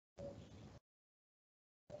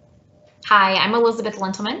Hi, I'm Elizabeth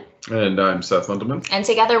Lintelman. And I'm Seth Lintelman. And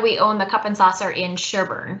together we own the Cup and Saucer in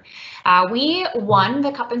Sherburne. We won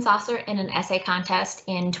the Cup and Saucer in an essay contest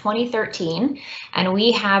in 2013, and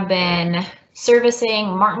we have been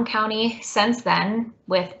servicing Martin County since then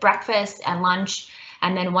with breakfast and lunch,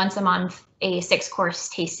 and then once a month a 6-course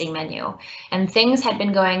tasting menu. And things had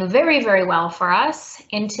been going very, very well for us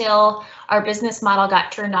until our business model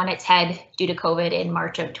got turned on its head due to COVID in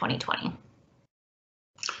March of 2020.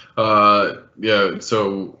 Yeah,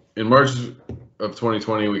 so in March of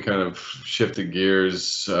 2020, we kind of shifted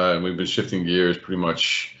gears, and we've been shifting gears pretty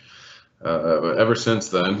much ever since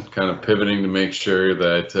then, kind of pivoting to make sure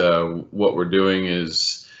that what we're doing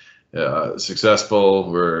is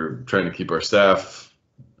successful. We're trying to keep our staff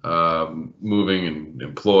moving and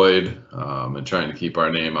employed, and trying to keep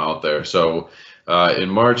our name out there. So in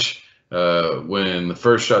March, when the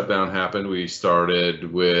first shutdown happened, we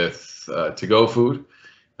started with to-go food.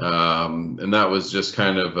 And that was just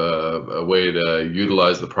kind of a way to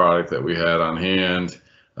utilize the product that we had on hand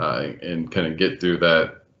and kind of get through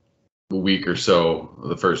that week or so,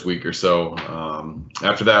 the first week or so.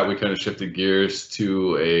 After that, we kind of shifted gears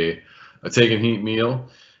to a take and heat meal.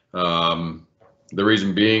 The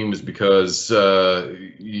reason being is because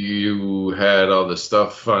you had all this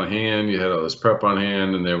stuff on hand, you had all this prep on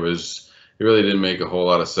hand, and it really didn't make a whole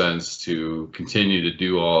lot of sense to continue to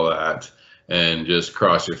do all that and just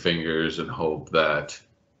cross your fingers and hope that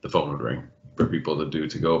the phone would ring for people to do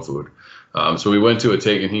to-go food. So we went to a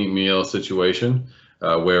take and heat meal situation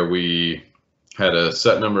where we had a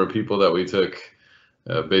set number of people that we took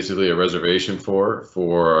basically a reservation for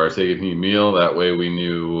our take and heat meal. That way we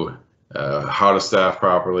knew how to staff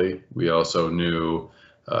properly. We also knew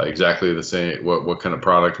exactly the same what kind of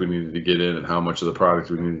product we needed to get in and how much of the product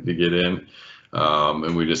we needed to get in.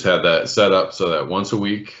 And we just had that set up so that once a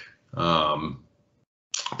week,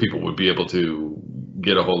 people would be able to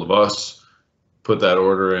get a hold of us, put that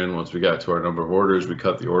order in. Once we got to our number of orders, we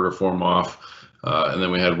cut the order form off, and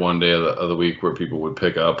then we had one day of the week where people would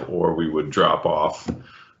pick up or we would drop off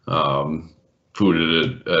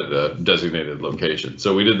food at a designated location.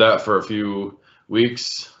 So we did that for a few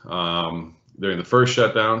weeks during the first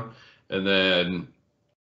shutdown, and then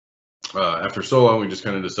after so long, we just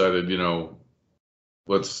kind of decided,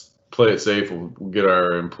 let's play it safe. We'll get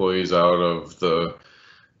our employees out of the,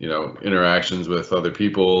 interactions with other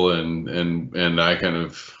people, and I kind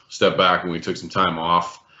of stepped back and we took some time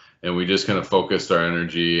off, and we just kind of focused our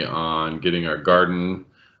energy on getting our garden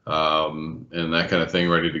and that kind of thing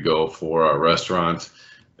ready to go for our restaurant.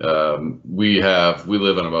 We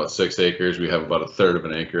live on about 6 acres. We have about 1/3 of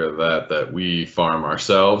an acre of that we farm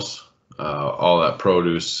ourselves. All that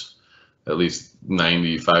produce, at least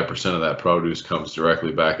 95% of that produce, comes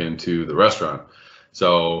directly back into the restaurant.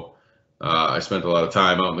 So I spent a lot of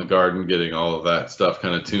time out in the garden getting all of that stuff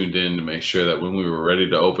kind of tuned in to make sure that when we were ready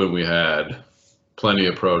to open, we had plenty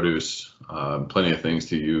of produce, plenty of things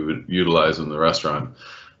to utilize in the restaurant.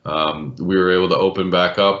 We were able to open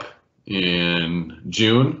back up in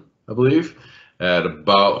June, I believe, at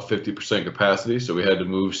about 50% capacity. So we had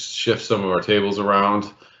to shift some of our tables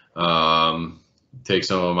around, take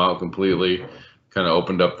some of them out completely, kind of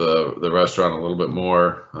opened up the restaurant a little bit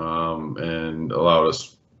more, and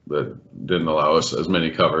didn't allow us as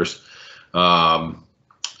many covers.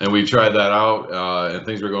 And we tried that out, and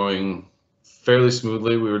things were going fairly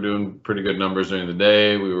smoothly. We were doing pretty good numbers during the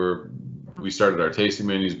day. We started our tasting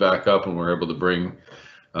menus back up, and we were able to bring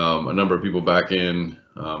a number of people back in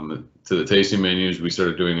to the tasting menus. We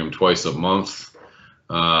started doing them twice a month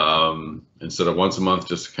instead of once a month,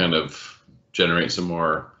 just to kind of generate some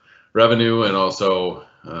more revenue, and also,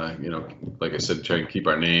 like I said, try and keep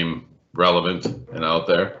our name relevant and out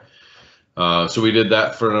there. So we did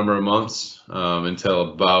that for a number of months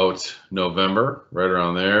until about November, right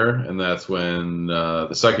around there, and that's when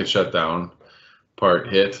the second shutdown part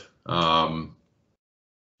hit. And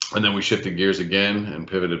then we shifted gears again and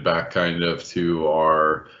pivoted back kind of to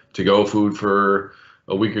our to-go food for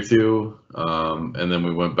a week or two, and then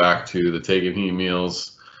we went back to the take and heat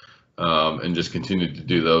meals. And just continued to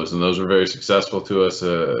do those, and those were very successful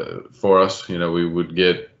for us. We would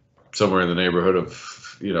get somewhere in the neighborhood of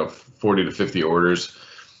 40 to 50 orders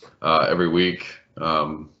every week,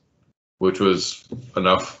 which was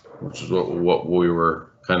enough, which is what we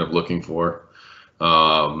were kind of looking for.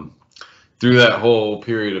 Through that whole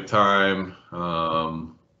period of time,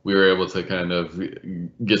 we were able to kind of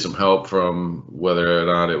get some help from whether or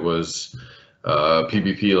not it was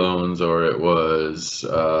PPP loans or it was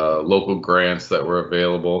local grants that were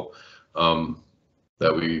available,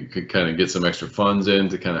 that we could kind of get some extra funds in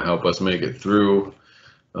to kind of help us make it through.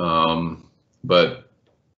 But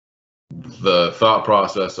the thought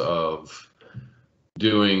process of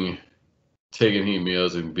taking heat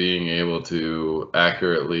meals and being able to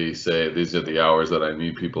accurately say these are the hours that I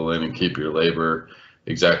need people in and keep your labor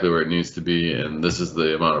exactly where it needs to be, and this is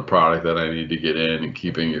the amount of product that I need to get in, and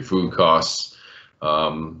keeping your food costs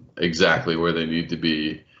exactly where they need to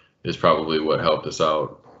be is probably what helped us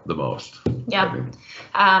out the most. Yeah.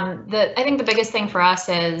 I think the biggest thing for us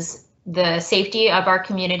is the safety of our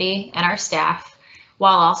community and our staff,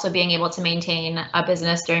 while also being able to maintain a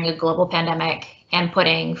business during a global pandemic and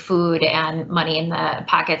putting food and money in the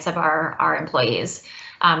pockets of our employees.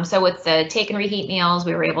 So with the take and reheat meals,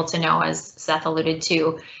 we were able to know, as Seth alluded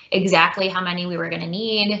to, exactly how many we were going to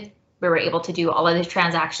need. We were able to do all of the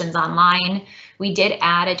transactions online. We did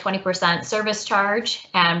add a 20% service charge,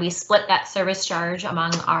 and we split that service charge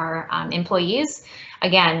among our employees,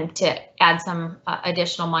 again, to add some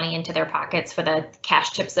additional money into their pockets for the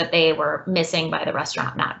cash chips that they were missing by the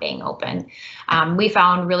restaurant not being open. We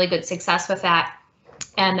found really good success with that,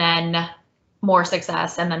 and then more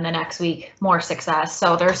success, and then the next week more success.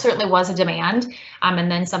 So there certainly was a demand.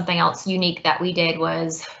 And then something else unique that we did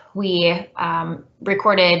was we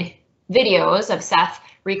recorded videos of Seth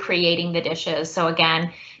recreating the dishes. So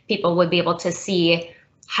again, people would be able to see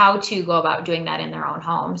how to go about doing that in their own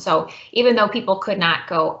home. So even though people could not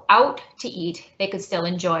go out to eat, they could still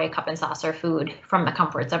enjoy cup and saucer food from the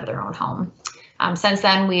comforts of their own home. Since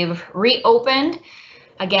then, we've reopened.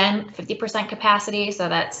 Again, 50% capacity, so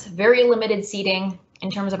that's very limited seating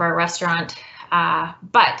in terms of our restaurant,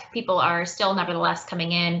 but people are still nevertheless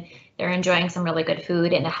coming in. They're enjoying some really good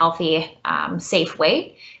food in a healthy, safe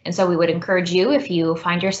way. And so we would encourage you, if you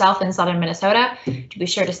find yourself in southern Minnesota, to be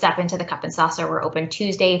sure to step into the Cup and Saucer. We're open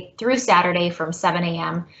Tuesday through Saturday from 7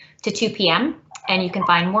 a.m. to 2 p.m. And you can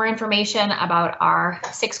find more information about our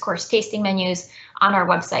 6-course tasting menus on our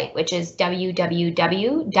website, which is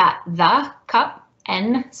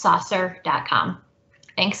www.thecupnsaucer.com.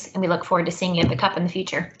 Thanks, and we look forward to seeing you at the Cup in the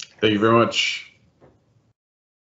future. Thank you very much.